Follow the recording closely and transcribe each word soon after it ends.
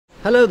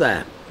Hello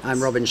there, I'm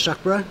Robin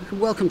Shuckburgh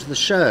and welcome to the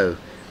show.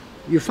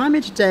 You find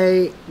me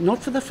today,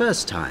 not for the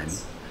first time,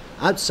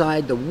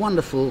 outside the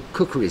wonderful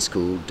cookery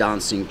school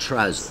Dancing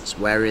Trousers.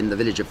 We're in the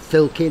village of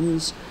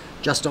Filkins,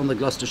 just on the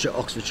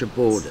Gloucestershire-Oxfordshire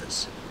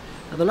borders.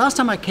 Now, the last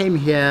time I came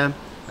here,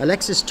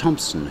 Alexis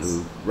Thompson,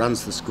 who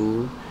runs the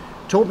school,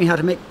 taught me how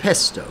to make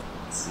pesto,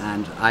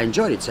 and I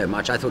enjoyed it so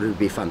much I thought it would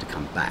be fun to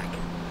come back.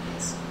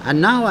 And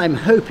now I'm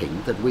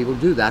hoping that we will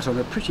do that on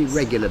a pretty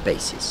regular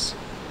basis.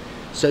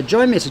 So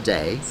join me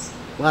today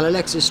while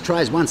Alexis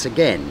tries once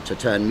again to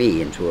turn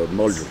me into a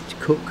moderate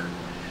cook.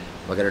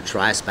 We're going to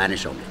try a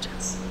Spanish omelette.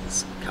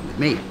 Come with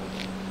me.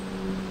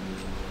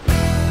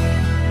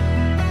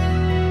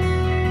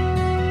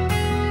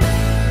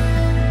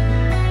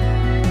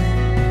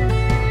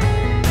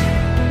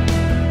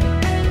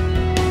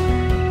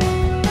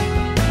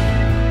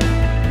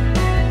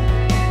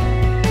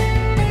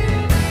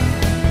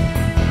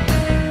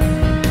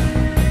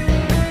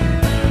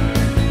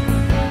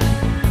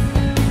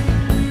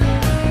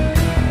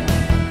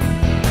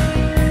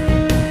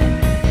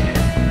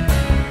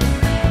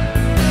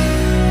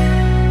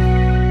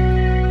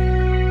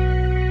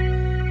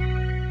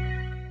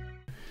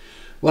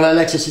 Well,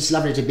 Alexis, it's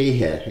lovely to be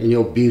here in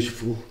your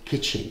beautiful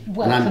kitchen.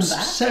 Welcome and I'm back.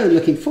 so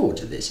looking forward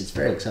to this. It's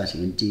very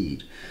exciting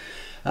indeed.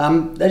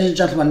 Ladies and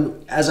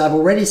gentlemen, as I've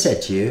already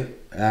said to you,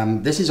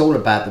 this is all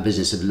about the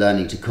business of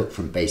learning to cook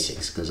from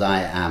basics, because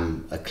I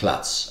am a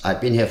klutz.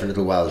 I've been here for a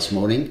little while this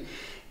morning,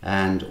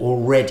 and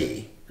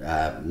already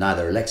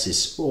neither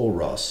Alexis or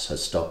Ross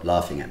has stopped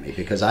laughing at me,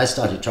 because I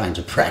started trying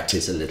to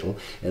practice a little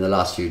in the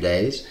last few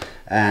days,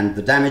 and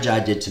the damage I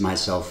did to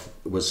myself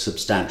was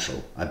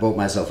substantial. I bought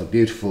myself a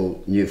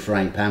beautiful new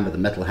frying pan with a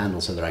metal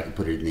handle so that I could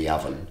put it in the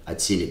oven.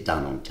 I'd seen it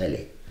done on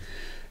telly.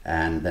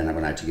 And then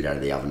when I took it out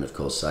of the oven, of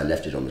course, I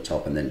left it on the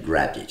top and then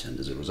grabbed it, and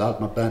as a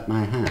result, I burnt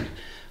my hand.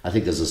 I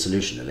think there's a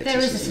solution, Alexis.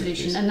 There is a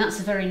solution, and that's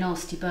a very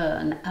nasty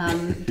burn.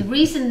 The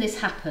reason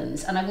this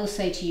happens, and I will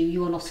say to you,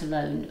 you are not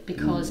alone,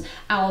 because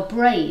our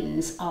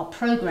brains are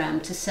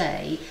programmed to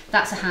say,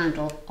 that's a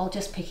handle, I'll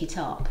just pick it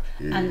up.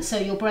 And so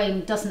your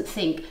brain doesn't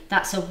think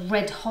that's a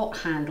red hot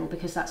handle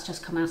because that's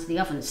just come out of the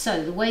oven.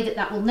 So the way that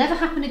that will never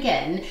happen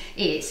again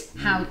is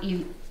how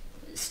you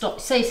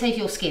save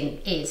your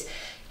skin is,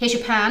 here's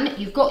your pan,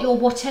 you've got your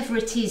whatever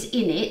it is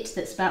in it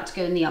that's about to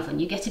go in the oven.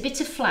 You get a bit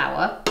of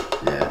flour.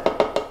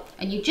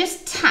 And you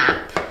just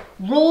tap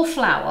raw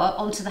flour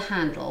onto the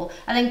handle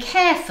and then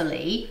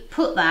carefully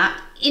put that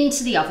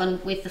into the oven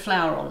with the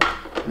flour on.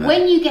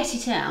 When you get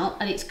it out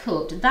and it's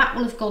cooked, that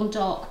will have gone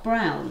dark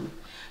brown.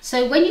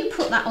 So when you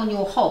put that on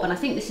your hob, and I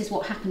think this is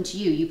what happened to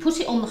you, you put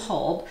it on the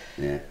hob,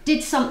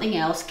 did something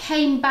else,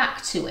 came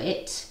back to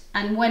it,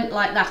 and went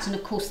like that, and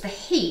of course the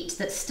heat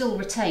that's still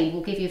retained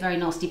will give you a very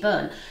nasty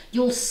burn.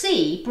 You'll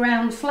see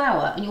brown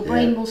flour and your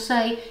brain will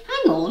say,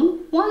 hang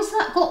on, why has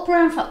that got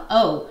brown flour?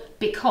 Oh,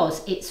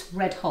 because it's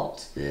red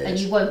hot, and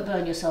you won't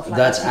burn yourself like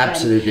that again. That's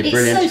absolutely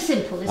brilliant. It's so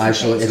simple, isn't it? I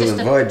shall it'll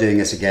avoid doing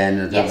this again.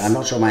 And yes. I'm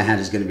not sure my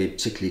hand is going to be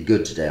particularly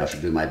good today. I shall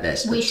do my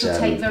best. We shall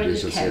take very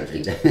good care of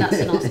you. That's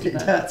a nasty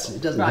burn.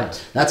 It doesn't right. matter.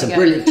 That's a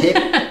brilliant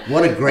tip.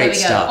 What a great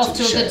start Off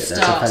to the show. a good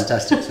start.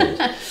 That's a fantastic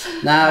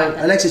tip.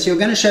 Now, Alexis, you're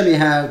going to show me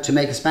how to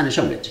make a Spanish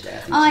omelette today.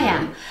 I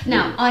am.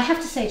 Now, I have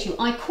to say to you,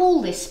 I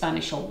call this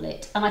Spanish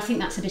omelette, and I think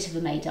that's a bit of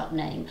a made-up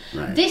name.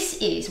 Right. This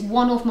is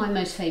one of my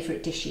most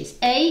favourite dishes.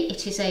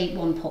 It is a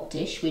one-pot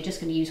dish. We're just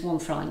going to use one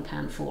frying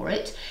pan for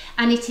it,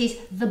 and it is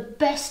the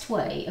best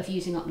way of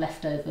using up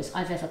leftovers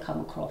I've ever come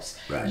across.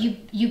 Right.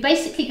 You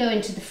basically go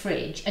into the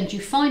fridge and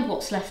you find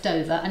what's left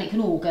over, and it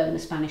can all go in a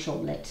Spanish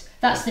omelette.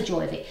 That's the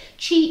joy of it.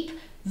 Cheap,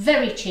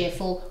 very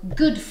cheerful,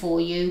 good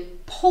for you,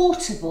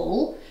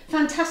 portable,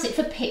 fantastic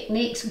for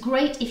picnics,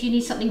 great if you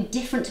need something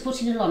different to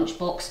put in a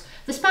lunchbox.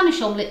 The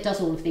Spanish omelette does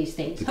all of these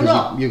things. Because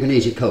Hurrah! You can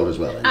eat it cold as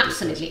well. Then,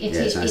 absolutely, it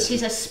is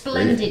a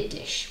splendid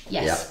dish.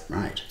 Yes. Yeah,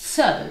 right.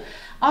 So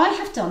I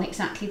have done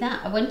exactly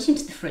that. I went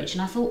into the fridge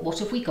and I thought, what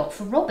have we got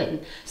for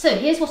Robin? So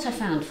here's what I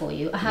found for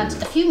you. I had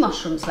a few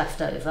mushrooms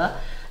left over,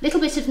 a little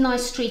bit of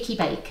nice streaky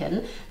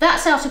bacon.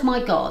 That's out of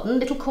my garden,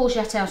 little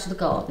courgette out of the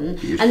garden.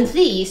 Beautiful. And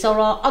these are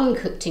our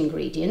uncooked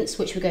ingredients,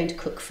 which we're going to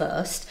cook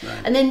first.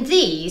 Right. And then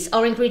these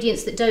are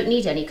ingredients that don't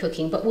need any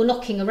cooking, but we're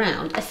knocking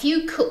around. A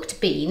few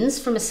cooked beans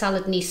from a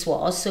salad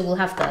niçoise, so we'll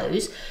have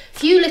those. A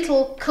few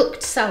little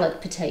cooked salad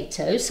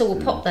potatoes, so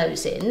we'll pop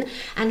those in.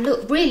 And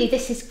look, really,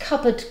 this is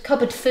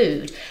cupboard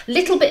food.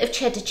 Little bit of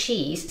cheddar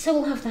cheese, so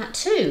we'll have that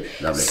too.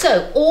 Lovely.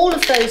 So all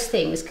of those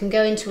things can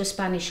go into a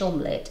Spanish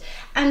omelette,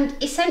 and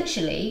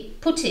essentially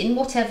put in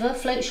whatever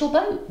floats your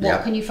boat.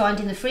 What can you find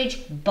in the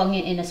fridge? Bung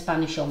it in a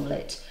Spanish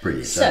omelette.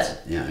 Brilliant. So,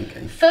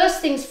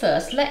 first things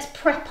first, let's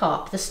prep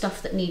up the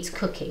stuff that needs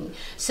cooking.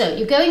 So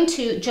you're going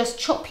to just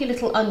chop your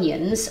little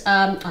onions,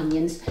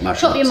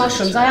 chop your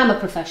mushrooms. I am a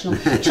professional.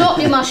 Chop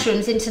your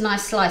mushrooms into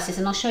nice slices,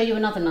 and I'll show you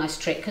another nice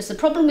trick, because the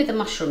problem with the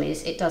mushroom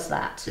is it does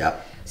that.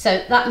 Yep.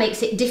 So that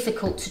makes it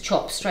difficult to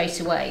chop straight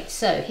away.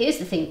 So here's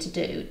the thing to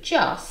do,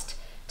 just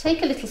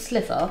take a little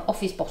sliver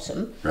off his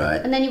bottom,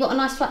 and then you've got a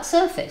nice flat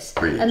surface.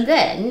 Brilliant. And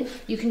then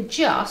you can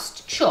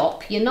just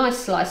chop your nice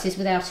slices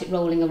without it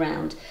rolling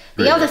around.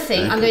 The other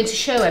thing I'm going to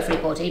show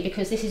everybody,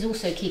 because this is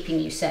also keeping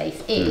you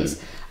safe,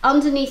 is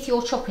underneath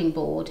your chopping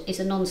board is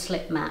a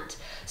non-slip mat.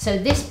 So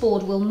this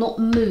board will not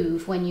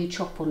move when you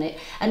chop on it.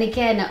 And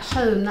again, at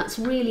home, that's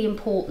really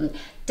important.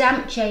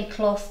 Damp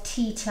J-cloth,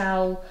 tea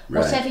towel,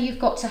 whatever you've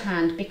got to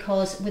hand,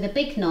 because with a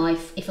big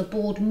knife, if a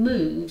board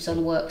moves on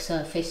a work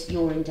surface,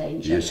 you're in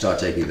danger. You start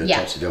taking the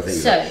tops of your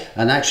fingers. So,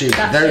 and actually,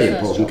 very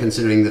important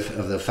considering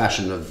the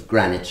fashion of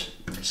granite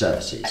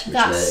surfaces. Which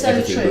that's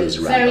so true.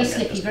 Very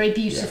slippy, very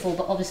beautiful, yeah.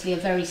 but obviously a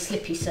very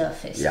slippy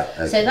surface. Yeah,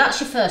 okay. So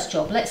that's your first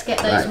job. Let's get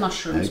those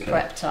mushrooms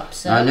prepped up.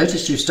 So now, I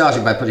noticed you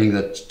started by putting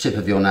the tip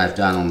of your knife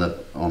down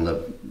on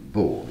the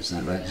board. Is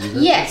that right?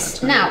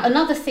 Yes. Now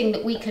another thing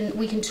that we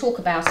can talk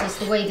about is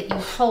the way that you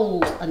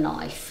hold a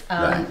knife,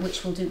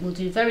 which we'll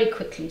do very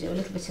quickly. Do a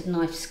little bit of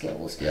knife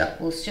skills. Yeah.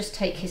 We'll just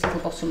take his little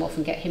bottom off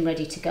and get him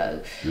ready to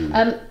go.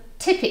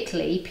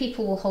 Typically,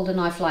 people will hold a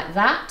knife like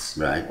that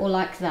or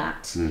like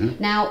that.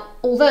 Now,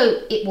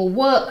 although it will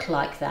work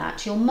like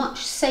that, you're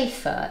much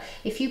safer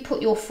if you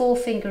put your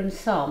forefinger and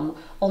thumb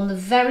on the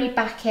very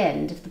back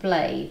end of the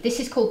blade. This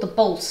is called the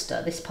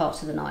bolster, this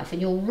part of the knife,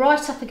 and you're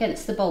right up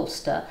against the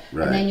bolster,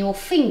 and then your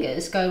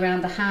fingers go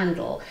around the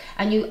handle,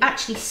 and you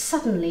actually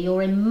suddenly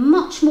you're in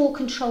much more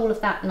control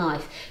of that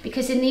knife,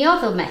 because in the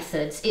other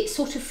methods it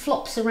sort of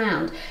flops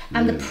around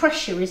and the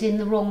pressure is in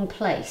the wrong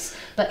place.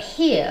 But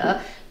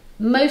here,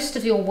 most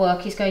of your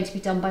work is going to be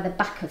done by the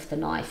back of the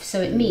knife,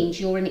 so it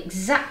means you're in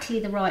exactly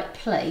the right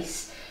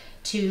place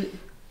to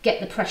get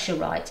the pressure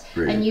right.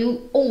 Brilliant. And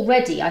you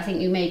already, I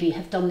think you maybe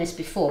have done this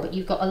before, but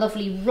you've got a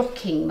lovely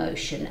rocking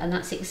motion, and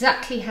that's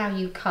exactly how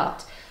you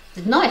cut.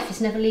 The knife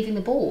is never leaving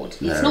the board.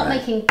 It's not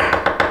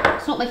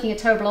making a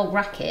terrible old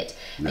racket,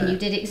 and you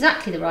did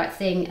exactly the right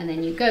thing, and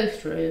then you go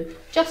through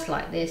just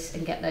like this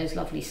and get those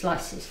lovely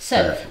slices.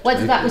 So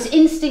whether that was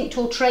instinct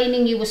or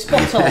training, you were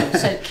spot on.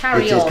 So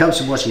carry on. It comes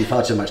from watching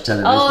far too much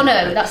television. Oh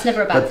no, that's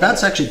never a bad thing. But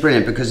that's actually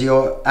brilliant, because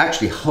you're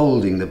actually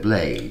holding the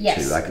blade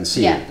too. I can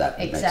see that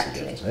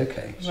exactly. makes a difference.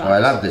 Okay, so I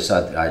love this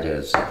idea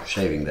of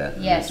shaving that.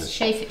 Yes,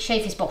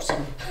 shave his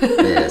bottom.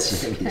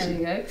 Yes, there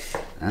you go.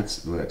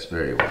 That works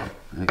very well.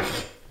 Okay.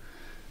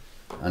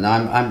 And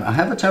I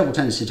have a terrible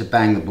tendency to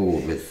bang the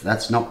board with.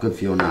 That's not good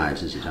for your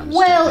knives, is it?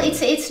 Well,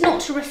 it's not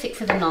terrific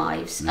for the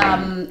knives.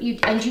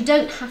 You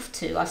don't have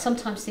to. I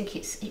sometimes think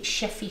it's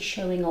chefy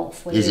showing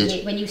off when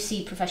you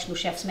see professional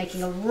chefs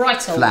making a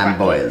right old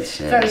flamboyant,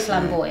 very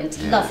flamboyant,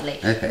 lovely.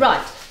 Okay.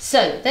 Right.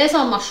 So there's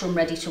our mushroom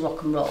ready to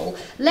rock and roll.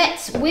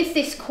 Let's, with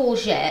this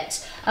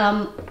courgette,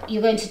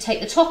 you're going to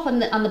take the top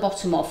and the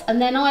bottom off,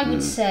 and then I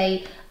would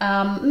say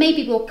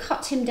maybe we'll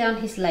cut him down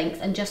his length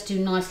and just do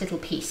nice little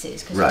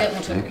pieces, because I don't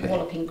want a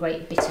walloping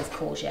great bit of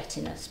courgette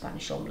in a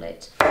Spanish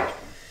omelette.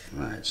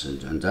 Right, so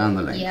and down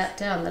the length. Yeah,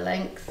 down the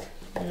length.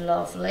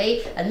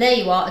 Lovely. And there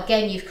you are.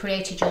 Again, you've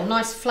created your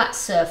nice flat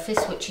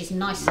surface, which is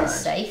nice and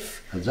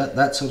safe. Is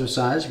that sort of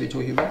size we're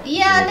talking about?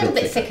 Yeah, a little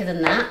bit thicker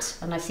than that.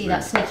 And I see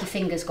that sneaky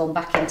finger's gone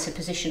back into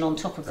position on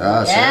top of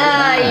them.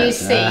 You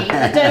see.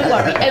 Don't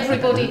worry,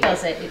 everybody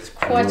does it. It's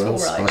quite all right.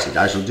 Spotted.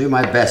 I shall do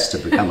my best to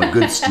become a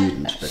good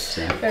student. But,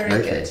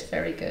 very good,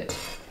 very good.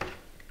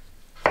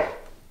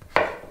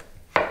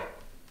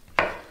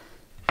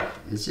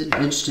 It's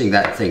interesting,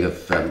 that thing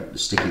of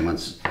sticking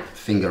one's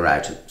finger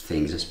out at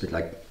things. It's a bit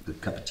like a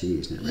cup of tea,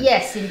 isn't it? Really?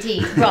 Yes,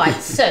 indeed. Right,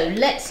 so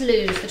let's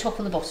lose the top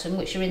and the bottom,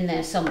 which are in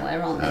there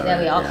somewhere, aren't they? There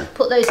we are. Yeah.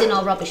 Put those in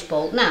our rubbish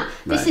bowl. Now,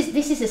 this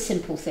is a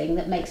simple thing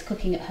that makes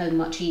cooking at home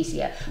much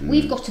easier.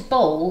 We've got a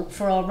bowl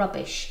for our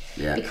rubbish.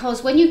 Yeah.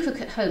 Because when you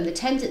cook at home, the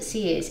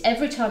tendency is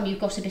every time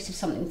you've got a bit of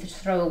something to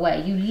throw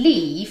away, you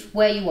leave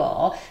where you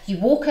are, you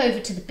walk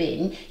over to the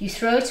bin, you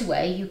throw it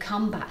away, you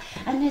come back,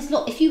 and there's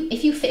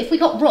if we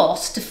got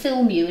Ross to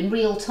film you in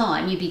real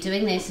time, you'd be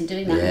doing this and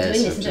doing that and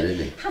doing this and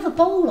doing. Have a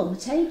bowl on the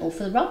table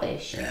for the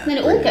rubbish, and then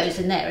it all goes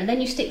in there, and then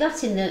you stick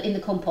that in the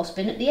compost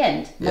bin at the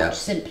end. Much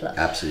simpler.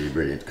 Absolutely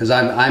brilliant. Because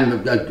I'm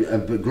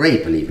a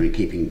great believer in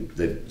keeping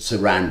the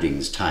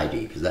surroundings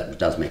tidy, because that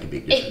does make a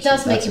big difference. It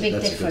does make a big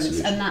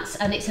difference,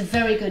 and it's a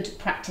very good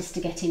practice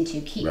to get into.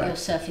 Keep your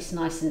surface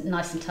nice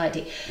and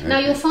tidy. Okay. Now,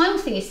 your final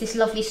thing is this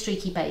lovely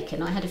streaky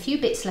bacon. I had a few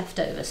bits left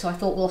over, so I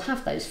thought we'll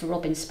have those for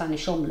Robin's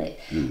Spanish omelette.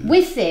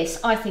 With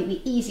this, I think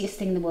the easiest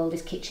thing in the world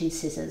is kitchen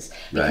scissors,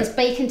 because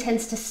bacon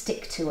tends to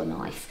stick to a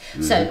knife.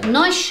 So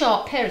nice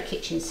sharp pair of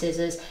kitchen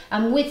scissors,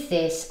 and with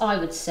this, I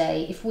would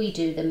say if we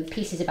do them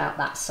pieces about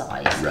that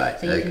size,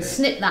 so you can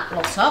snip that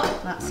lot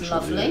up. That's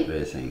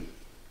lovely.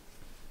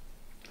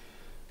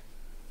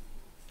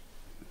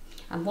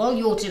 And while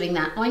you're doing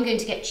that, I'm going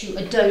to get you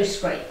a dough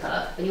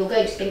scraper, and you're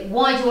going to think,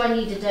 why do I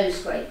need a dough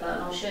scraper?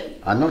 And I'll show you.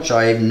 I'm not sure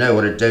I even know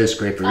what a dough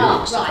scraper is.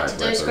 Right, a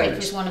dough scraper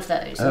is one of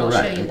those, and I'll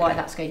show you why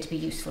that's going to be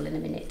useful in a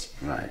minute.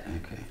 Right,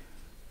 okay.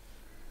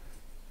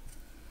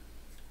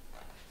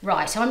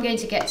 Right, I'm going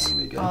to get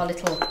our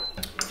little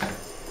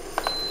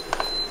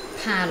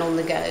pan on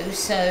the go,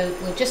 so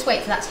we'll just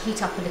wait for that to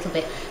heat up a little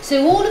bit.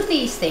 So all of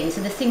these things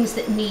are the things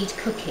that need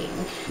cooking,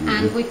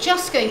 and we're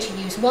just going to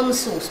use one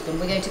saucepan.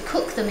 We're going to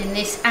cook them in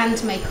this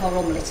and make our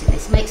omelette in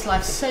this. It makes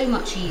life so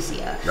much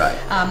easier. Right.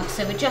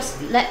 So we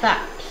just let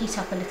that heat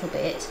up a little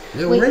bit.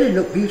 They already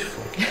look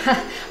beautiful.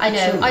 I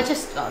know. Sure. I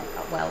just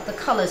well, the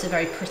colours are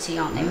very pretty,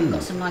 aren't they? We've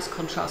got some nice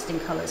contrasting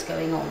colours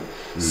going on.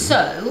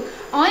 So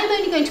I'm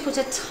only going to put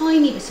a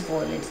tiny bit of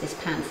oil into this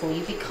pan for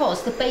you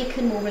because the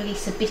bacon will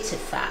release a bit of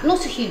fat,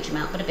 not a huge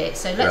amount, but a bit.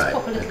 So let's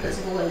pop a little bit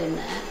of oil in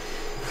there.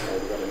 So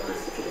we've got a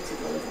nice little bit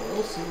of olive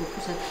oil. So we'll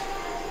put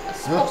a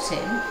spot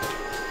in.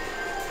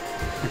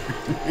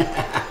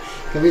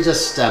 Can we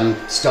just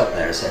stop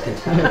there a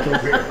second?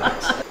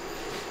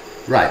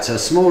 Right, so a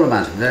small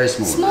amount, a very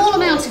small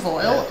amount of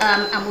oil,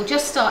 and we'll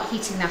just start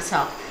heating that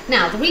up.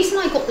 Now, the reason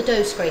I got the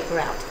dough scraper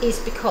out is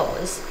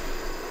because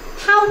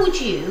how would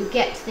you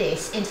get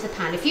this into the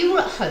pan? If you were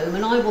at home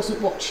and I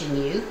wasn't watching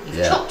you,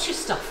 you've chopped your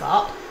stuff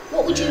up,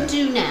 what would you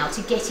do now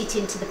to get it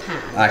into the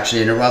pan?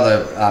 Actually, in a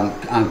rather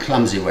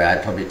unclumsy way,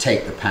 I'd probably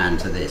take the pan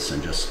to this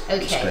and just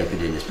scrape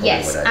it in. Is probably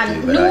what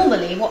I'd do. And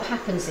normally what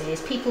happens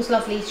is people's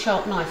lovely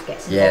sharp knife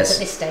gets involved at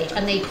this stage,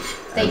 and they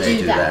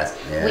do that.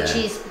 Which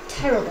is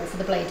terrible for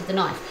the blade of the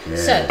knife.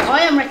 So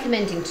I am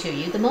recommending to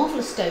you the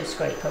marvellous stove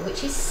scraper,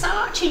 which is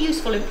such a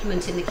useful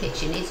implement in the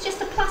kitchen. It's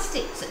just a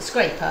plastic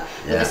scraper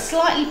with a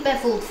slightly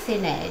beveled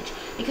thin edge,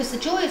 because the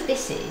joy of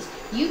this is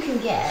you can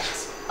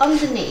get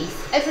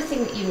underneath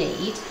everything that you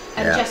need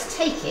and just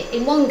take it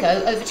in one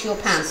go over to your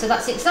pan. So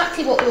that's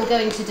exactly what you're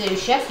going to do,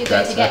 Chef. You're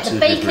going to get the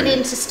bacon in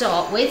to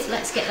start with.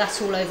 Let's get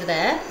that all over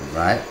there.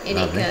 Right. In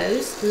it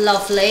goes.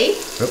 Lovely.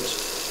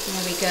 Oops.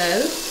 There we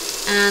go.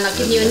 And I've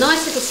given you a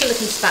nice little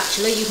silicone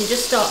spatula. You can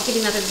just start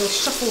giving that a little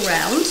shuffle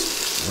round.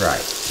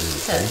 Right.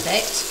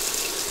 Perfect.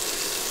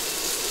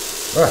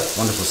 Oh,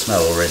 wonderful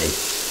smell already.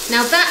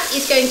 Now that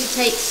is going to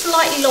take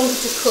slightly longer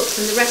to cook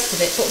than the rest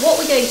of it, but what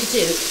we're going to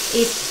do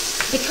is,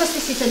 because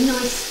this is a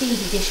nice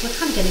speedy dish, we're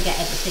kind of going to get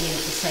everything in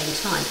at the same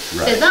time.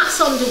 Right. So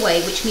that's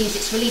underway, which means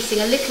it's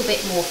releasing a little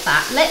bit more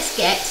fat. Let's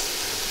get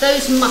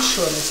those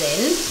mushrooms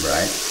in.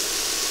 Right.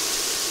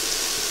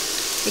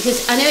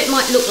 Because I know it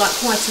might look like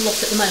quite a lot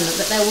at the moment,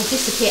 but they will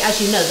disappear, as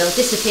you know, they'll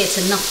disappear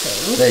to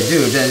nothing. They do,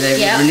 they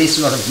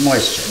release a lot of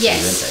moisture.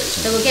 Yes,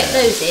 so we'll get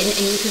those in,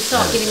 and you can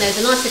start giving those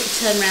a nice little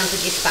turn round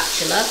with your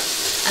spatula,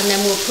 and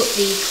then we'll put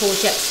the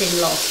courgettes in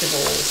last of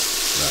all.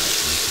 Right,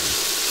 okay.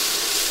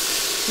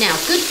 Now,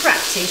 good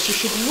practice, you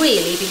should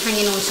really be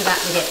hanging on to that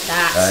with it.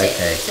 That's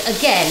it. So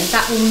again,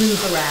 that will move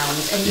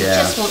around, and you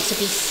just want to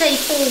be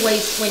safe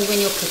always when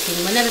you're cooking.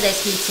 Whenever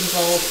there's heat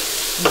involved,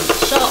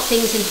 sharp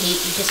things in heat,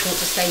 you just want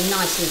to stay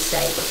nice and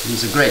safe.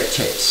 These are great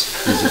tips.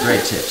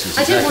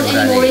 I don't want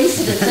any more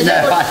incidents.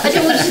 I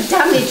don't want you to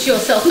damage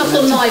yourself. Not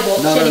on my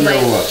watch, anyway.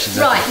 On your watch,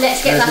 exactly. Right, let's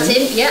get that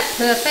in. Yeah,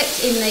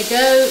 perfect. In they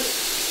go.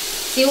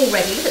 See,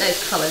 already, look at those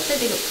colours. Don't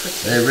they look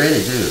pretty? They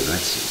really do.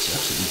 It's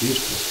absolutely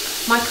beautiful.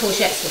 My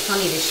courgettes were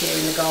funny this year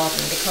in the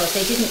garden because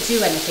they didn't do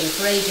anything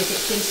for ages.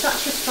 It's been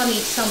such a funny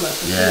summer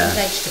for green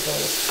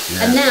vegetables.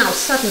 Yeah. And now,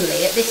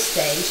 suddenly, at this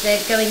stage, they're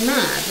going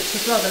mad, which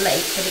is rather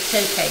late, but it's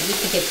okay. We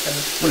forgive them.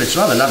 Well, it's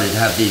rather lovely to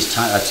have these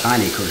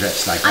tiny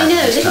courgettes like that. I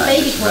know, little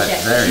baby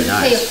courgettes, which you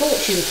pay a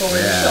fortune for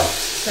in the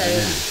shops. So,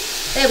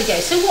 there we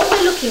go. So what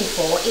we're looking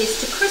for is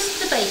to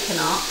crisp the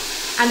bacon up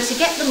and to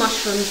get the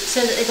mushrooms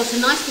so that they've got a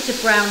nice bit of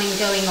browning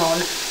going on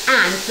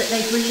and that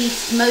they've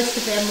released most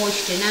of their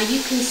moisture. Now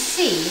you can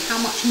see how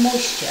much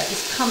moisture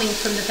is coming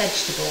from the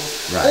vegetables.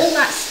 Right. All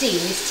that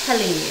steam is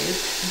telling you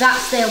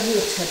that's their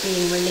water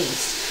being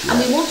released. And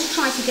we want to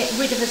try to get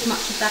rid of as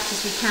much of that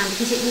as we can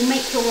because it will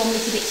make your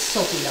omelette a bit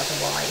soggy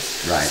otherwise.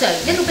 Right. So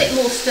a little bit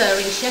more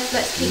stirring, Chef.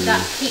 Let's keep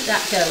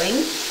that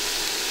going.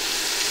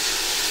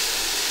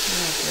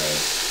 Lovely.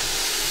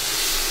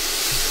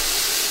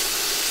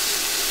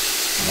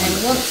 And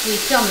then once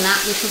we've done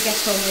that, we shall get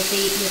on with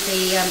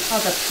the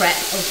other prep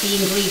of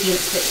the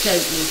ingredients that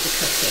don't need the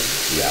cooking.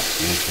 Yeah.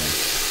 Okay.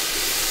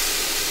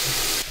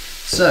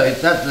 So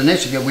the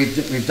next thing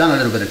we've done a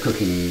little bit of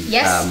cooking.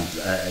 Yes.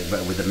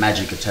 With the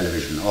magic of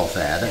television off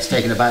air. That's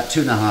taken about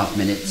 2.5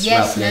 minutes.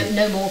 Yes. Roughly.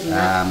 No more than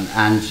that.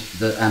 And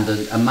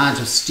the amount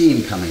of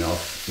steam coming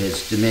off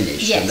is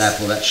diminished, and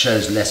therefore that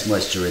shows less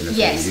moisture in the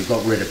thing. You've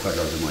got rid of quite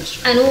a lot of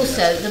moisture. And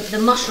also the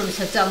mushrooms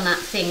have done that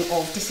thing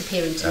of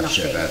disappearing to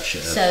nothing.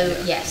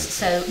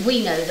 So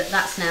we know that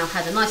that's now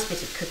had a nice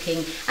bit of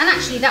cooking, and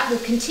actually that will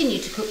continue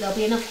to cook. There'll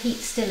be enough heat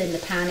still in the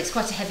pan. It's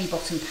quite a heavy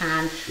bottom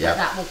pan, but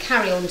that will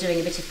carry on doing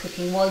a bit of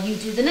cooking while you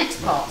do the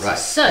next part. Right.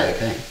 So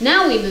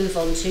now we move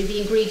on to the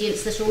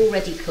ingredients that are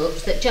already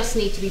cooked that just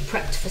need to be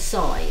prepped for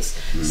size.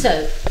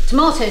 So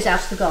tomatoes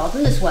out of the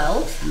garden as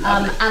well,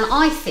 and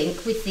I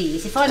think with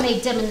these, if I may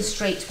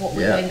demonstrate what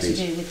we're going to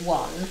do with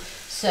one.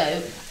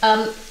 So,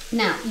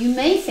 now, you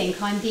may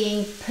think I'm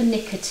being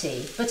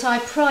pernickety, but I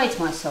pride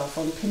myself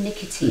on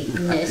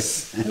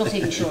pernickety-ness. I'm not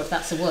even sure if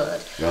that's a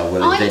word. Well,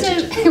 we'll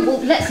invent it. Well,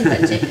 let's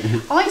invent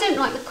it. I don't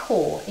like the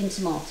core in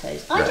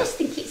tomatoes. I just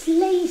think it's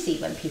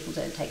lazy when people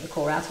don't take the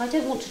core out. I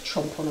don't want to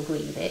chomp on a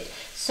green bit.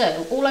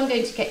 So, all I'm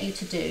going to get you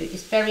to do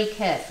is very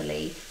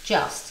carefully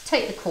just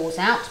take the cores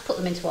out, put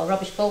them into our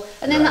rubbish bowl,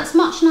 and then that's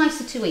much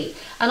nicer to eat.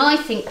 And I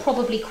think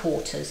probably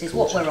quarters is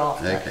what we're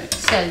after. Okay.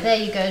 So, there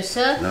you go,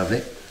 sir.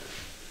 Lovely.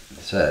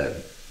 So,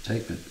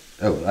 take the...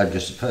 Oh, I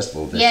just, first of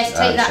all... This, yes,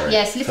 take that, sorry.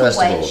 yes, little first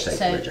wedge. Of all, take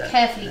so, the wedge out.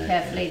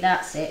 carefully,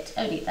 that's it.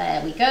 Only,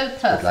 there we go,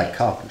 perfect. Like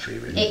carpentry,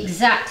 really.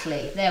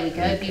 Exactly, there we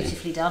go,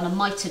 beautifully done. A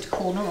mitered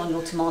corner on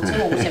your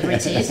tomato, or whatever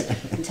it is.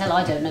 You can tell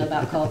I don't know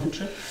about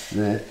carpentry.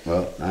 No,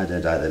 well, I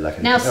don't either.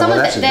 Like now, some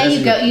of it, there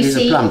you go, you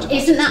see,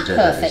 isn't that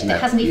perfect? Isn't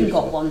It hasn't beautiful?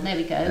 even got one, there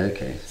we go.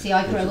 Okay. See,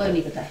 I grow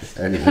only the best.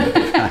 Only the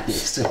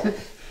best.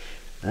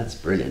 That's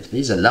brilliant.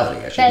 These are lovely,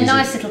 actually. They're These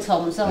nice are, little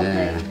toms, aren't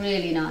yeah. they?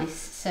 Really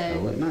nice.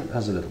 So, well, it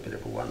has a little bit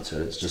of a one, so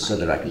it's just so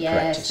that I can yes,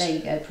 practice. there you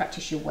go.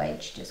 Practice your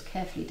wedge. Just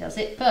carefully does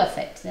it.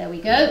 Perfect. There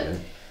we go.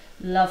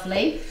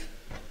 Lovely.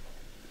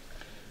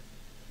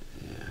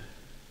 Yeah.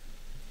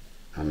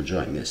 I'm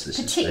enjoying this.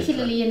 This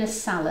particularly in a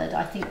salad,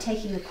 I think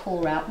taking the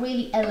core out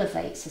really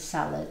elevates a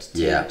salad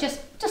to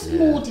just Yeah.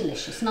 more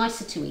delicious,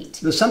 nicer to eat.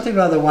 There's something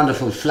rather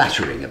wonderful,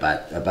 flattering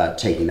about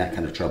taking that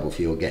kind of trouble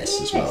for your guests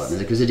as well,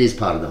 because it is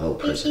part of the whole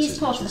process. It is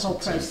part of the whole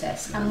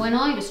process. And when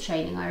I was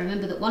training, I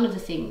remember that one of the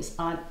things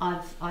I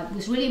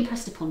was really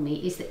impressed upon me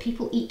is that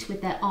people eat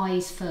with their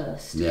eyes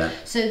first. Yeah.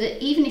 So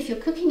that even if you're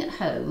cooking at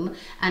home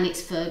and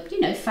it's for,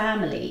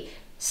 family,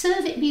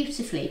 serve it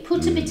beautifully.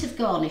 Put a bit of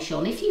garnish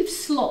on. If you've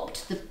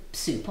slopped the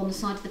soup on the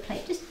side of the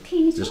plate, just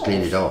clean it off. Just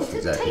clean it off,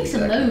 exactly. It takes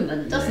a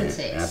moment, doesn't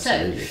it?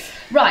 Absolutely. So,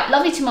 right,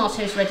 lovely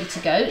tomatoes ready to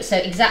go. So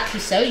exactly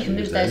so, you can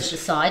move those to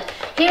the side.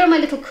 Here are my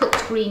little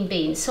cooked green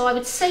beans. So I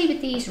would say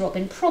with these,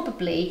 Robin,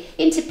 probably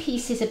into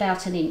pieces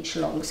about 1 inch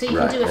long. So you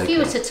can do a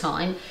few at a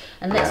time,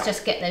 and let's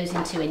just get those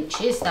into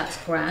inches. That's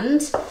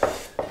grand.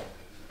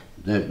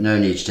 No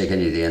need to take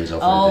any of the ends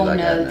off. Oh like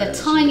no, that.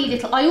 the tiny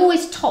little. I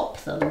always top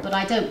them, but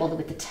I don't bother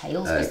with the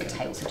tails because the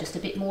tails are just a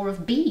bit more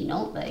of bean,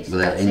 aren't they? So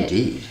Well,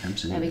 indeed,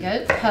 absolutely. There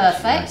we go,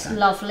 perfect, Like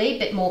lovely,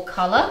 bit more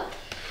colour.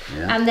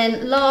 Yeah. And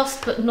then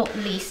last but not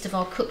least of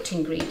our cooked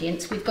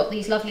ingredients, we've got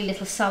these lovely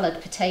little salad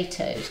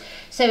potatoes.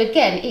 So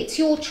again, it's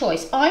your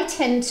choice. I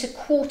tend to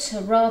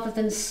quarter rather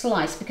than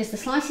slice because the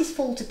slices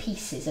fall to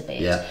pieces a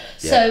bit. Yeah.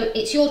 So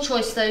it's your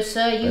choice though,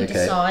 sir, you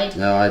decide.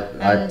 No,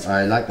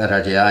 I like that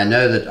idea. I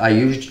know that I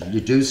usually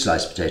do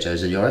slice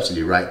potatoes, and you're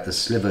absolutely right, the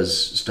slivers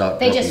start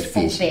They dropping just to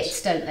fall pieces.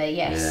 bits, don't they?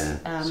 Yes.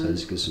 Yeah, so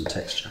this gives some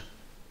texture.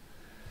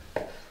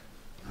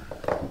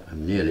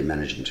 I'm nearly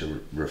managing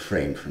to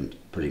refrain from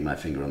putting my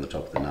finger on the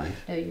top of the knife.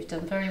 No, you've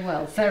done very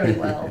well, very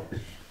well.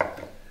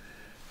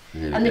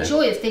 And go. the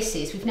joy of this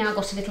is we've now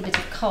got a little bit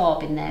of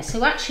carb in there.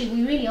 So actually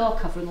we really are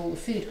covering all the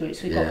food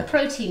groups. We've got the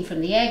protein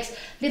from the eggs,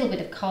 a little bit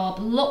of carb,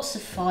 lots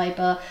of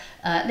fibre,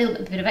 a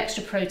little bit of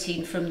extra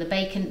protein from the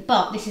bacon,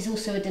 but this is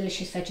also a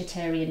delicious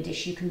vegetarian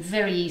dish. You can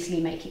very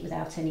easily make it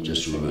without any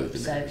meat in it.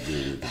 So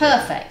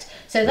perfect.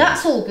 So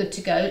that's all good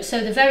to go.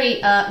 So the very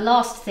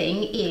last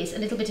thing is a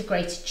little bit of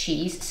grated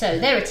cheese. So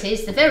there it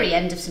is, the very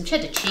end of some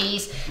cheddar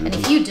cheese. And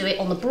if you do it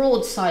on the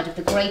broad side of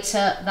the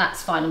grater,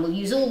 that's fine. And we'll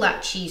use all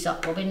that cheese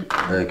up, Robin.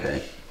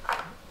 Okay.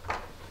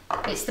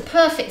 It's the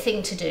perfect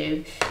thing to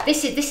do.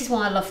 This is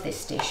why I love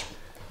this dish.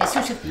 It's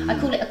sort of, I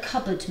call it a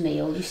cupboard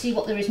meal. You see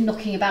what there is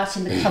knocking about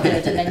in the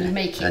cupboard and then you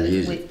make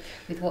it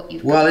with what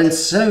you've got. Well, in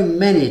so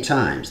many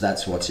times,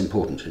 that's what's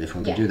important. And if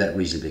one can do that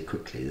reasonably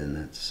quickly, then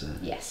that's...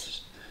 yes.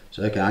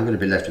 So, okay, I'm going to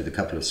be left with a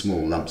couple of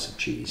small lumps of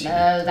cheese.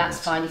 No, that's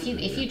fine. If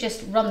you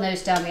just run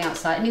those down the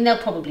outside, I mean, they'll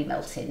probably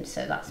melt in,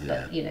 so that's,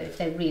 but, if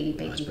they're really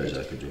big, you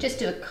could just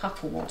do a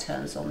couple more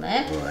turns on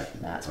there. All right.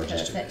 That's I'll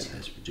perfect.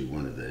 Just do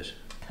one of those.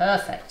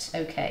 Perfect,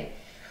 okay.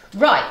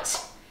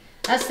 Right.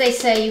 As they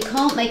say, you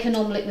can't make an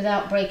omelette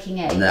without breaking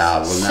eggs.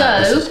 No,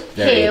 so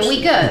here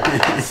we go.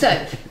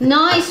 So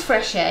nice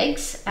fresh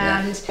eggs,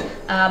 and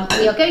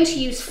we are going to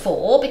use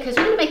 4 because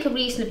we're going to make a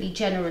reasonably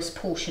generous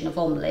portion of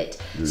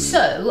omelette.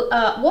 So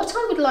what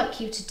I would like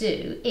you to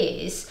do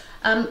is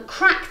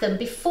crack them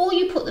before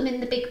you put them in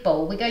the big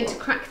bowl. We're going to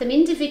crack them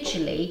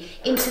individually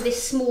into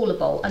this smaller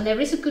bowl, and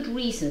there is a good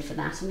reason for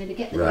that. I'm going to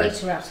get the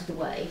grater out of the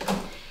way.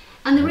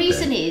 And the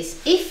reason is,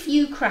 if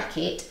you crack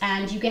it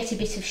and you get a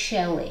bit of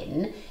shell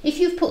in, if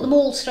you've put them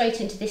all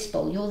straight into this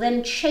bowl, you're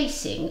then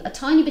chasing a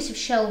tiny bit of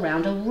shell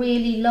round a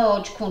really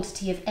large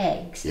quantity of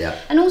eggs. Yeah.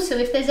 And also,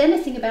 if there's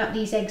anything about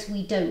these eggs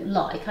we don't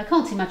like, I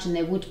can't imagine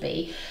there would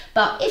be,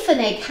 but if an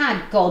egg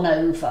had gone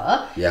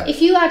over,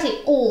 if you add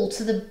it all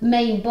to the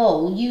main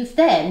bowl, you've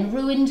then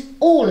ruined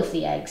all of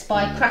the eggs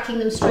by cracking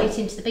them straight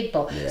into the big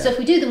bowl. So if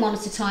we do them one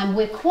at a time,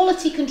 we're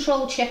quality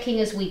control checking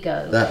as we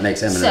go. That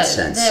makes eminent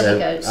sense. There we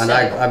go. And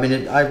I mean,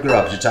 I grew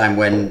up at a time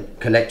when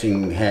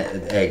collecting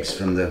eggs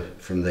from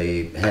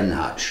the hen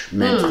hutch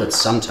meant that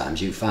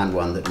sometimes you found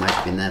one that might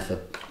have been there for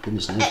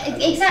Goodness knows.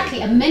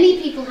 Exactly, and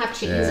many people have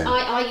chickens.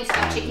 I used to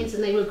have chickens,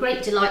 and they were a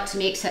great delight to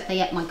me, except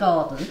they ate my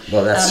garden.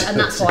 Well, and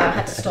that's why I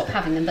had to stop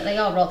having them. But they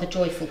are rather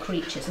joyful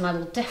creatures, and I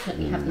will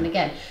definitely have them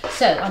again.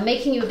 So I'm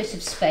making you a bit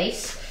of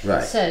space.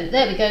 Right. So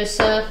there we go,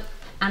 sir.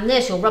 And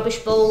there's your rubbish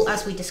bowl,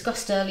 as we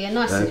discussed earlier,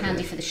 nice and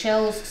handy for the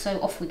shells.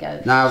 So off we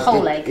go. Now,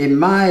 whole egg. In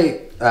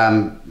my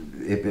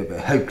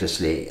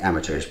hopelessly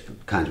amateurish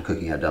kind of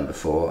cooking I've done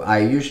before, I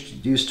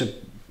used to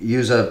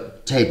use a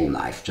table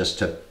knife just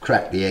to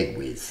crack the egg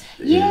with.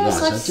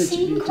 Yes, I've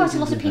seen quite a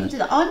lot of people do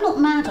that. I'm not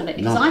mad on it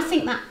because I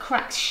think that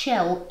cracks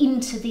shell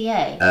into the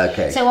egg.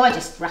 Okay. So I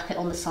just wrap it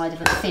on the side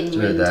of a thin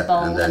rimmed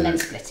bowl and then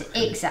split it.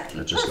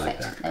 Exactly. Just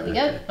Perfect. like that. There we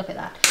go. Look at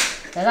that.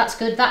 So that's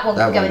good. That one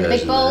can go in the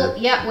big bowl.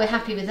 Yeah, we're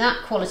happy with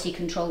that. Quality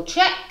control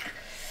check.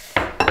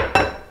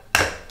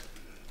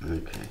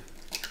 Okay.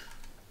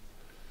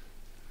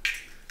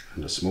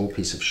 And a small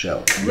piece of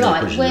shell.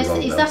 Right, is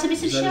that a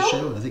bit of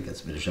shell? I think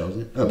that's a bit of shell,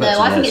 isn't it? Oh, no,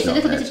 I think it's a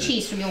little bit of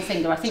cheese from your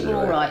finger. I think we're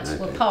all right. Okay.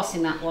 We're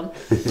passing that one.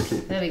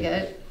 There we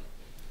go.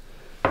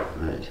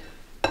 Right.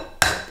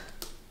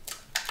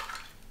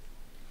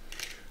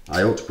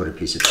 I ought to put a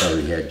piece of shell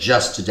in here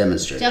just to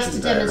demonstrate. Just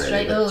to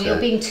demonstrate. Really, but, you're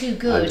being too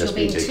good. You're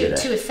being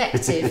too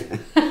effective.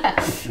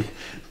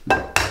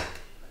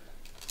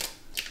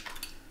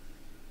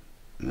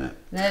 No,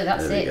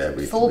 that's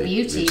it. Four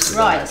beauties.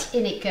 Right,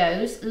 in it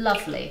goes.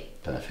 Lovely.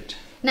 Perfect.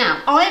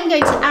 Now, I'm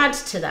going to add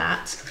to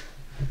that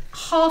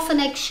half an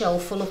eggshell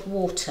full of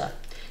water,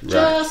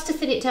 just to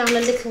thin it down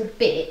a little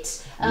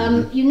bit.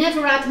 You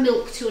never add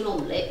milk to an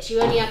omelette, you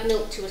only add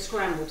milk to a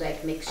scrambled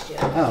egg mixture.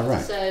 Oh,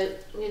 right. So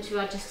I'm going to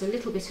add just a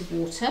little bit of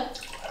water.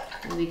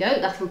 There we go,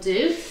 that'll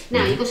do.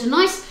 Now you've got a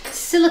nice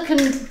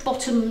silicone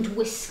bottomed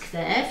whisk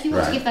there, if you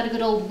want to give that a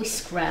good old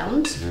whisk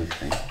round.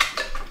 Okay.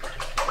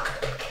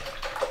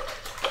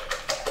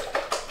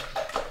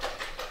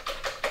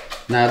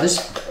 Now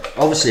this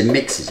obviously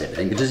mixes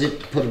everything, but does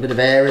it put a bit of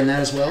air in there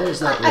as well?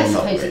 Is that I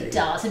suppose it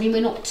does. I mean, we're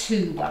not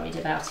too worried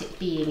about it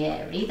being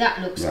airy.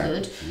 That looks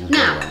good.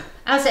 Now,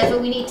 as ever,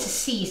 we need to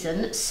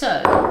season.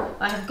 So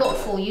I have got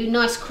for you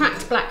nice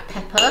cracked black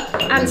pepper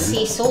and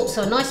sea salt,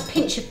 so a nice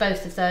pinch of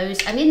both of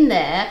those. And in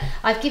there,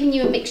 I've given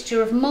you a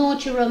mixture of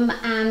marjoram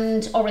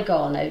and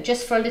oregano,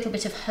 just for a little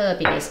bit of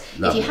herbiness.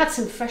 Lovely. If you had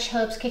some fresh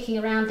herbs kicking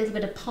around, a little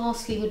bit of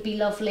parsley would be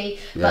lovely.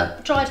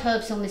 But dried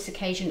herbs on this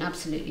occasion,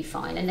 absolutely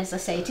fine. And as I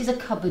say, it is a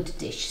cupboard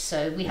dish,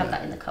 so we have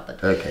that in the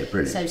cupboard. Okay,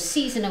 brilliant. So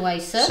season away,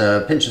 sir. So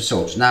a pinch of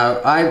salt.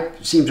 Now, I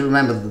seem to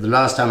remember that the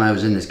last time I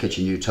was in this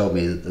kitchen, you told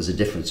me that there's a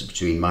difference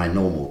between my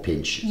normal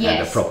pinch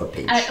and a proper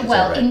pinch.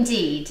 Well,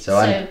 indeed. So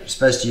I'm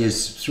supposed to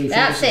use 3 fingers?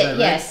 That's it,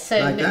 yes. So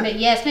like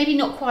yes, maybe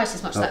not quite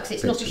as much because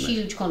it's not a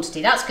huge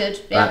quantity. That's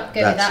good. Yeah,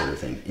 go with that. Sort of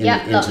thing.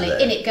 Lovely.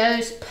 In it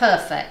goes.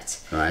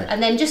 Perfect. Right.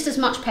 And then just as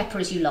much pepper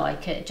as you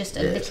like. Just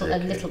a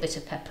little bit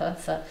of pepper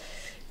for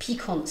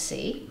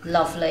piquancy.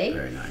 Lovely.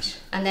 Very nice.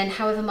 And then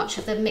however much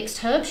of the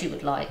mixed herbs you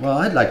would like. Well,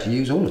 I'd like to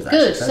use all of that.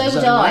 Good, so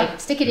would I.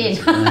 Right? Stick it in.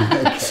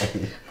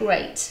 Okay.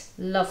 Great.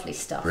 Lovely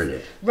stuff.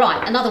 Brilliant.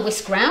 Right, another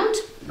whisk round.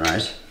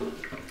 Right.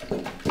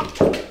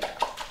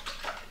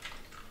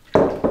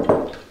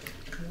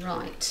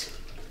 Right.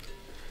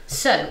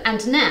 So,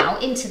 and now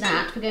into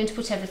that we're going to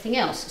put everything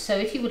else. So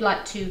if you would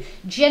like to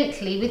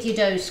gently, with your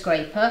dough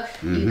scraper,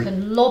 you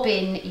can lob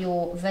in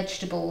your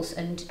vegetables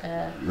and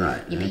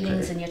your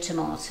beans and your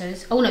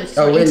tomatoes. Oh no,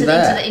 sorry, into the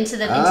egg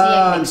mixture.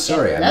 I'm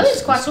sorry. No,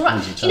 it's quite all right.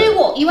 Do you know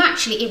what?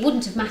 It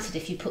wouldn't have mattered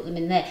if you put them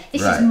in there.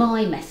 This is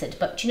my method,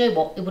 but do you know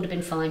what? It would have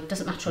been fine.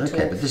 Doesn't matter at all.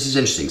 Okay, but this is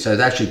interesting. So it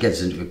actually gets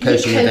into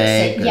coating of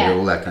egg and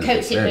all that kind of thing.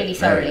 Coats it really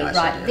thoroughly.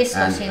 Right, this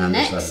got in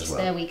next.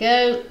 There we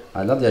go.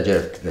 I love the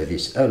idea of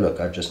these. Oh look,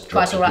 I've just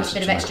quite all right. A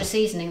bit of extra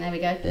seasoning. There we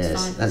go.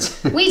 It's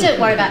fine. We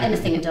don't worry about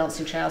anything at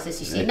Dancing Trousers.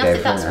 You see,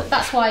 nothing.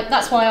 That's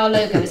why our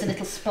logo is a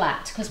little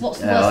splat. Because what's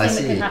the worst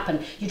thing that could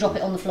happen? You drop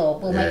it on the floor.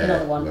 We'll make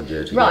another one. We'll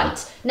do it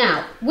right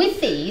now, with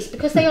these,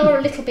 because they are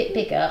a little bit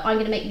bigger, I'm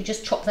going to make you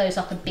just chop those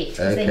up a bit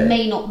because they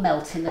may not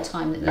melt in the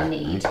time that we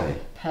need. Okay.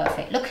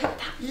 Perfect. Look at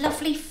that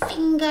lovely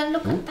finger.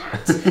 Look at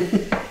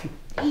that.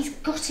 He's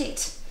got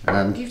it.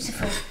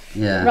 Beautiful.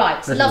 Yeah.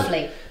 Right.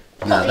 Lovely.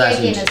 Pop the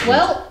egg in as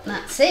well.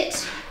 That's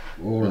it.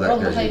 All of that We're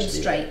on the goes home into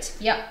straight.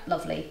 Yep,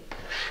 lovely.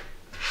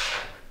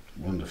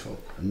 Wonderful.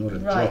 And not a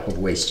drop of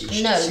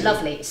wastage. No,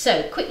 lovely.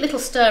 So, quick little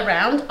stir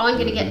round. I'm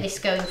going to get this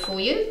going for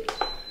you.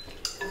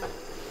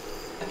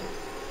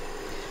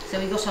 So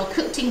we've got our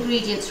cooked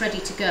ingredients ready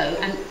to go,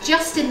 and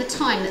just in the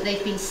time that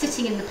they've been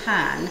sitting in the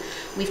pan,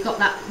 we've got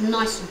that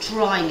nice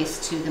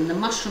dryness to them. The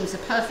mushrooms are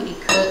perfectly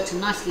cooked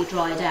and nicely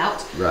dried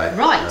out. Right.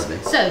 Lovely.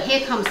 So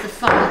here comes the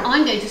fun.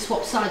 I'm going to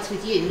swap sides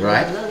with you.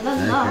 Right.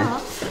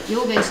 Okay.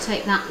 You're going to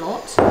take that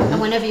lot,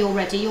 and whenever you're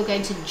ready, you're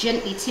going to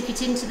gently tip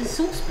it into the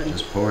saucepan.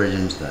 Just pour it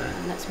into there.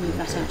 And let's move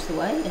that out of the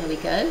way. There we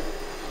go.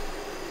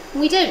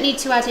 We don't need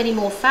to add any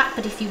more fat,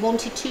 but if you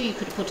wanted to, you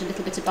could put a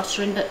little bit of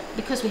butter in, but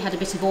because we had a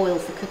bit of oil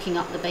for cooking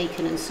up the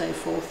bacon and so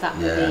forth, that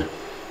will be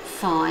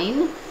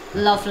fine.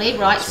 Lovely,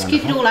 right,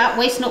 scoop it all out,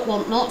 waste not,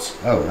 want not.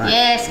 Oh, right.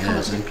 Yes, come on,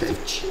 there's a bit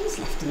of cheese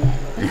left in there,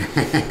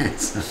 Robin.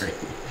 Sorry.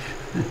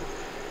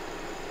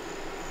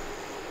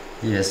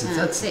 Yes,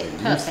 that's it.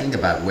 the thing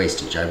about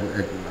wastage.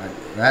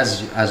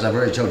 As I've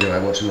already told you, I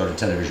watch a lot of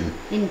television.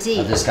 Indeed.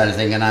 Of this kind of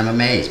thing, and I'm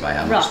amazed by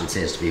how much there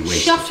appears to be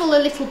wasted. Shuffle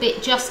a little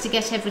bit just to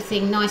get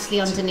everything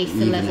nicely underneath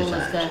the level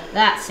of the...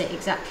 That's it,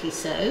 exactly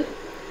so.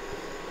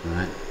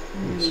 Right.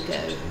 There you go.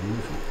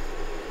 Wonderful.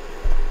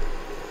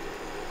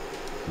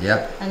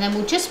 Yep. And then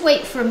we'll just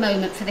wait for a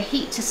moment for the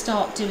heat to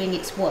start doing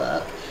its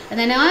work. And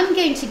then I'm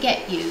going to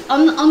get you,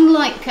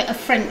 unlike a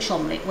French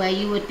omelette where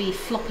you would be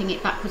flopping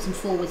it backwards and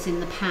forwards in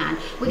the pan,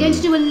 we're going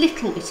to do a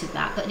little bit of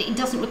that, but it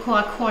doesn't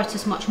require quite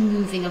as much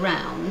moving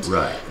around.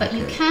 Right. But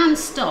you can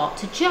start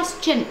to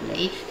just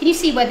gently, can you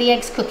see where the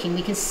egg's cooking?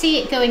 We can see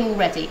it going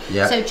already.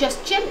 Yep. So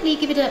just gently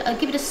give it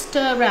a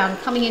stir around,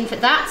 coming in for,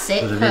 that's it,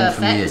 sort of perfect. In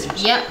from the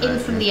edges. Yep, in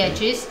from the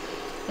edges.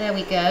 There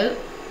we go.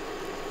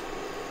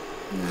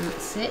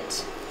 That's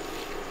it.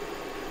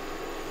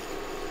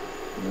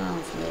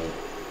 Lovely.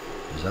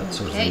 Is that the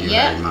sort of thing you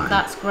had in mind?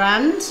 That's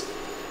grand.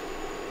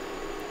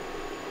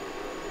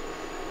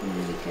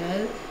 There we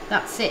go.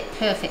 That's it,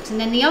 perfect. And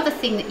then the other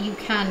thing that you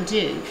can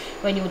do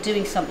when you're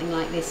doing something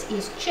like this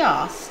is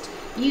just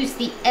use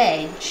the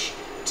edge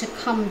to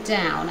come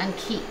down and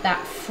keep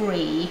that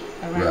free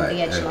around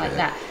the edge like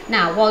that.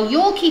 Now, while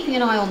you're keeping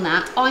an eye on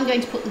that, I'm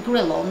going to put the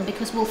grill on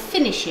because we'll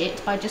finish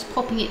it by just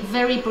popping it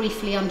very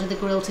briefly under the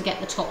grill to get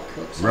the top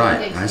cooked. So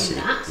I'm going to do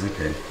that.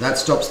 Okay, that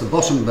stops the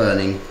bottom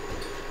burning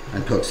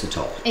and cooks the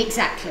top.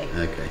 Exactly.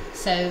 Okay.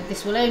 So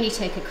this will only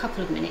take a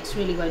couple of minutes,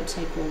 really won't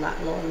take all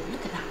that long.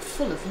 Look at that,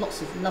 full of lots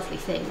of lovely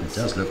things.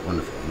 It does look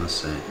wonderful, I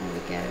must say. There we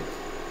go.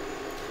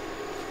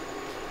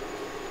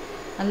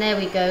 And there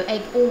we go,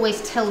 egg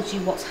always tells you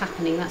what's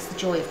happening. That's the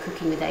joy of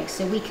cooking with eggs.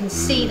 So we can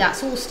see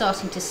that's all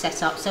starting to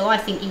set up. So I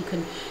think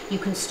you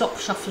can stop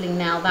shuffling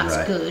now,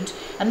 that's good.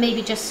 And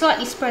maybe just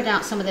slightly spread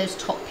out some of those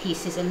top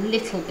pieces a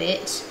little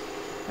bit.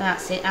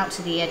 That's it, out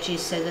to the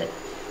edges so that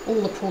all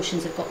the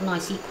portions have got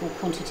nice equal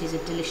quantities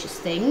of delicious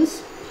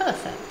things.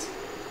 Perfect.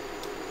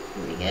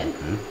 There we go.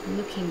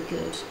 Looking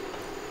good.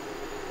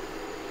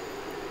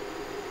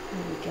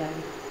 There we go.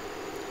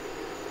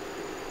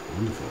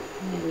 Wonderful.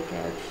 There we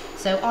go.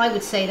 So I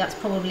would say that's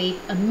probably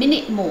a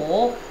minute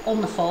more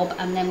on the hob,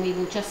 and then we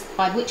will just,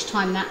 by which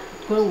time that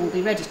grill will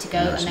be ready to go,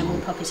 and then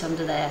we'll pop it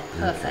under there.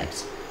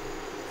 Perfect.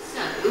 So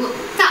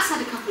that's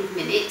had a couple of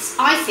minutes.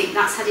 I think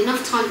that's had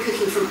enough time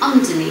cooking from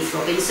underneath,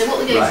 Robin. So what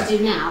we're going to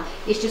do now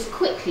is just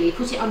quickly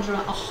put it under a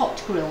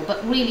hot grill,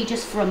 but really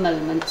just for a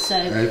moment. So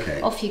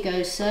off you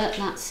go, sir.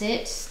 That's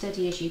it.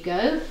 Steady as you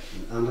go.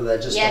 Under there,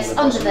 just yes,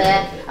 under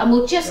there. And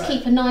we'll just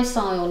keep a nice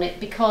eye on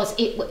it because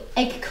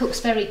egg cooks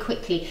very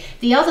quickly.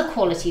 The other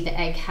quality that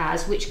egg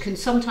has, which can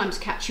sometimes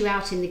catch you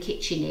out in the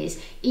kitchen,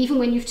 is even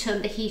when you've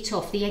turned the heat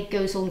off, the egg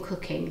goes on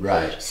cooking.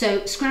 Right.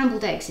 So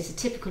scrambled eggs is a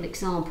typical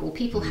example.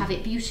 People have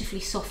it beautifully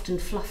soft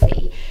and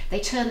fluffy. They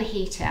turn the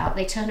heat out,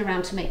 they turn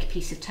around to make a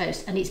piece of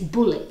toast, and it's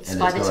bullets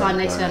by the time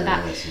they turn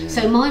back.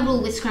 So my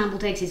rule with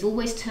scrambled eggs is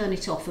always turn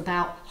it off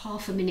about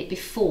half a minute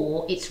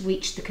before it's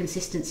reached the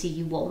consistency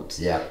you want.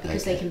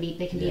 Because they can be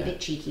a bit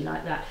cheeky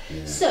like that.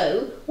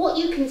 So what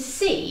you can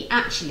see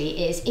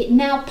actually is it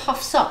now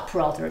puffs up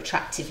rather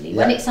attractively.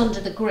 When it's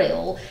under the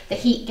grill, the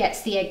heat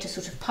gets the egg to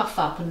sort of puff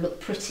up and look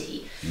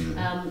pretty.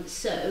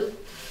 So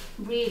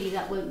really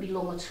that won't be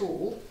long at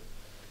all.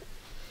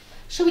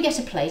 Shall we get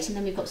a plate and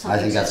then we've got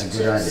something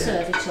to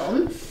serve it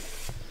on?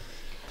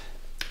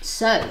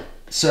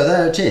 So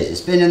there it is.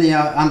 It's been in the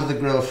under the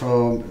grill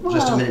for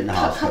just a minute and a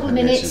half. A couple of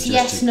minutes,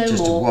 yes, no more.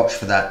 Just to watch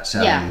for that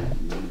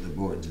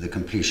the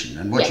completion.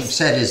 And what you've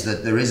said is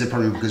that there is a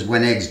problem because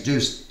when eggs do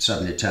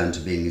suddenly turn to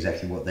being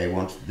exactly what they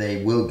want,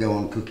 they will go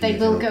on cooking. They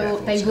will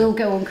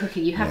go on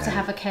cooking. You have to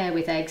have a care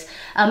with eggs.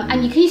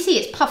 And you can see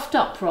it's puffed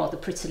up rather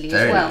prettily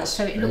as well,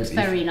 so it looks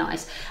very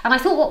nice. And I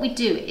thought what we'd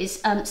do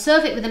is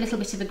serve it with a little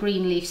bit of a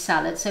green leaf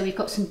salad. So we've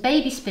got some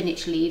baby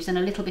spinach leaves and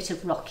a little bit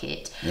of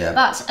rocket.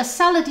 But a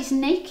salad is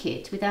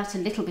naked without a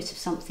little bit of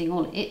something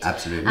on it.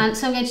 Absolutely. And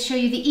so I'm going to show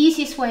you the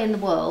easiest way in the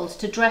world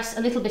to dress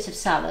a little bit of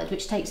salad,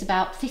 which takes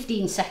about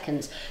 15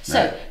 seconds.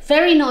 So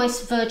very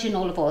nice virgin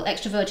olive oil,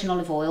 extra virgin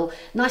olive oil,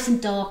 nice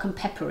and dark and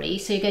peppery.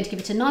 So you're going to give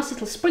it a nice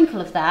little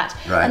sprinkle of that,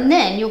 and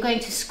then you're going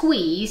to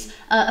squeeze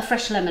a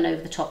fresh lemon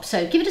over the top.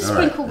 So give it a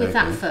sprinkle with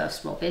that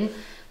first, Robin.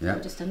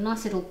 Just a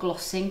nice little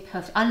glossing,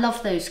 perfect. I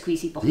love those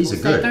squeezy bottles. These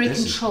are good. They're very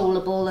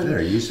controllable and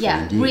very useful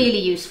indeed. Really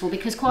useful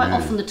because quite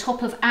often the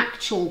top of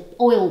actual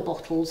oil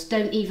bottles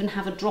don't even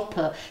have a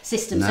dropper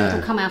system, so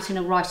it'll come out in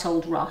a right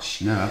old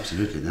rush. No,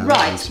 absolutely. No,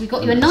 right, we've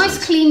got you a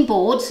nice clean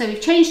board, so we've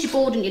changed your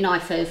board and your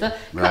knife over.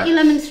 Cut your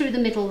lemon through the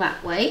middle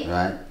that way.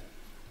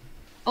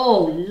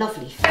 Oh,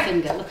 lovely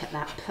finger, look at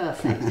that,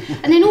 perfect.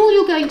 And then all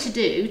you're going to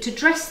do to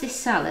dress this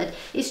salad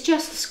is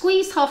just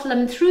squeeze half a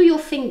lemon through your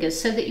fingers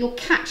so that you're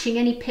catching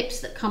any pips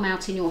that come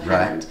out in your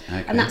hand.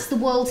 And that's the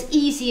world's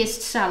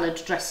easiest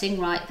salad dressing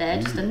right there,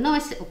 just a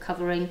nice little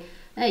covering.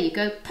 There you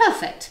go,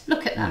 perfect,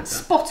 look at that,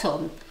 spot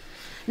on.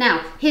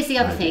 Now, here's the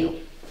other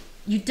thing.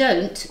 You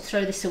don't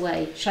throw this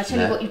away. Shall I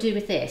tell you what you do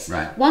with this?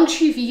 Right. Once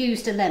you've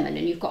used a lemon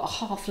and you've got a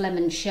half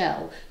lemon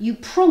shell, you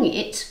prong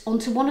it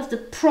onto one of the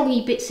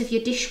prongy bits of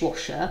your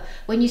dishwasher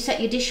when you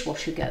set your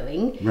dishwasher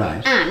going.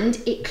 Right. And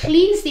it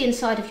cleans the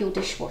inside of your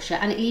dishwasher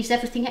and it leaves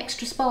everything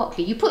extra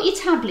sparkly. You put your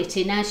tablet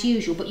in as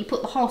usual, but you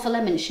put the half a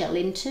lemon shell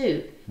in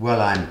too.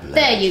 Well, I'm glad.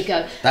 There you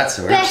go. That's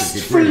the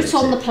best fruit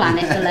on the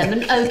planet, the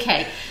lemon.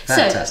 Okay.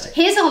 Fantastic.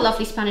 So here's our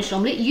lovely Spanish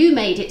omelette. You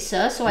made it,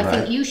 sir, so I Right.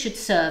 think you should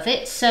serve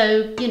it.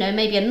 So, you know,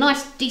 maybe a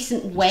nice,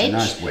 decent wedge.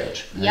 Just a nice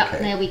wedge. Yep,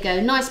 Okay. there we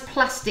go. Nice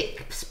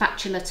plastic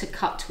spatula to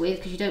cut with,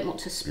 because you don't want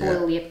to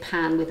spoil your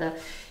pan with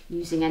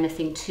using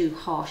anything too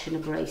harsh and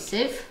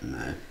abrasive.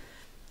 No.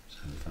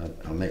 So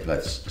I'll make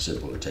life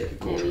simple and take a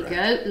quarter There we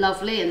round. go.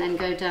 Lovely. And then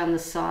go down the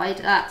side.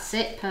 That's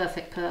it.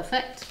 Perfect,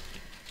 perfect.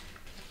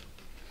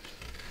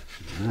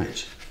 Right.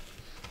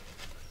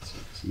 So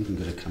it's even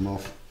going to come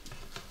off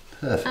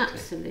perfectly.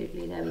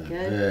 Absolutely. There we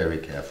go. Very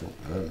careful.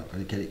 Oh, I'm not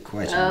going to get it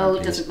quite on. Oh, one it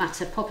piece. doesn't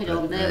matter. Pop it But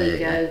on. There there we you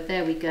go.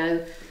 There we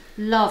go.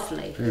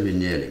 Lovely. Very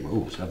nearly.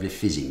 Oh, it's a lovely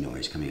fizzing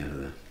noise coming out of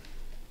there.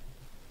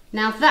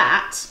 Now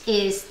that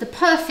is the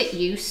perfect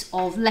use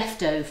of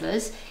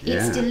leftovers.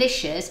 It's Yeah.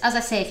 delicious. As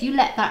I say, if you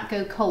let that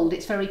go cold,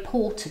 it's very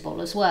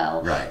portable as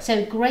well. Right.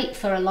 So great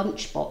for a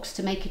lunchbox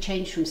to make a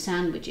change from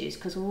sandwiches,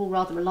 because we're all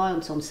rather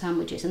reliant on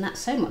sandwiches, and that's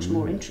so much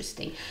more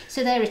interesting.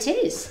 So there it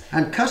is.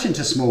 And cut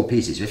into small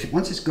pieces.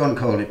 Once it's gone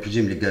cold, it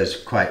presumably goes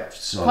quite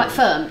solid. Quite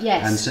firm,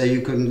 yes. And so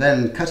you can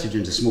then cut it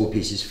into small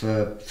pieces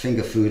for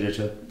finger food at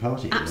a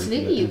party.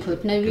 Absolutely, you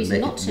could. No reason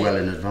make not it to. well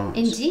in advance.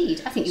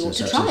 Indeed. I think you ought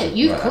to So try such it. as-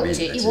 You've well, I cooked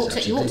mean, it.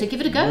 that's You ought to give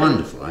it a go.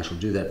 Wonderful. I shall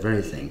do that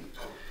very thing.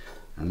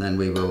 And then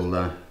we will.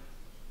 And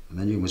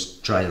then you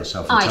must try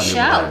yourself. And I tell me what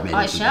shall. I've made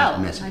I it shall.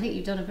 without messing. I think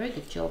you've done a very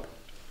good job.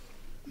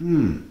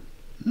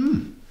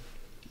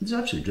 It's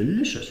absolutely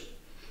delicious.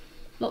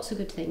 Lots of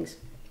good things.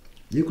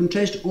 You can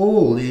taste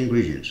all the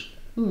ingredients.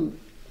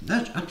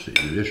 That's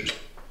absolutely delicious.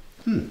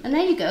 And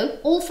there you go,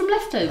 all from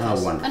leftovers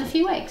Oh, wonderful. and a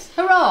few eggs.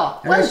 Hurrah!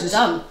 Well This is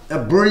done. A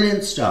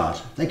brilliant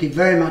start. Thank you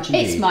very much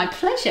indeed. It's my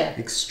pleasure.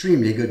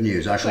 Extremely good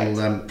news. I shall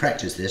Great.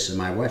 practice this and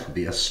my wife will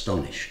be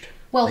astonished.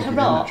 Well, Thank you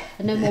very hurrah, much.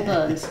 and no more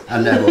burns.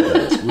 And no more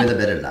birds, with a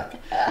bit of luck.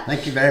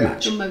 Thank you very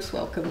much. You're most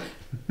welcome.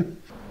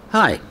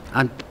 Hi,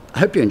 I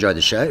hope you enjoyed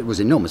the show. It was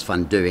enormous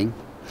fun doing.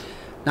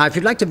 Now, if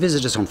you'd like to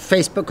visit us on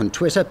Facebook and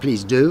Twitter,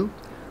 please do.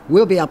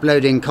 We'll be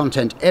uploading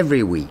content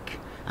every week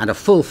and a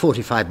full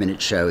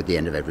 45-minute show at the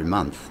end of every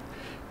month.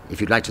 If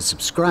you'd like to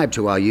subscribe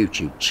to our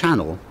YouTube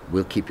channel,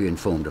 we'll keep you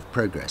informed of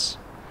progress.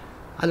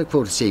 I look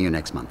forward to seeing you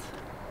next month.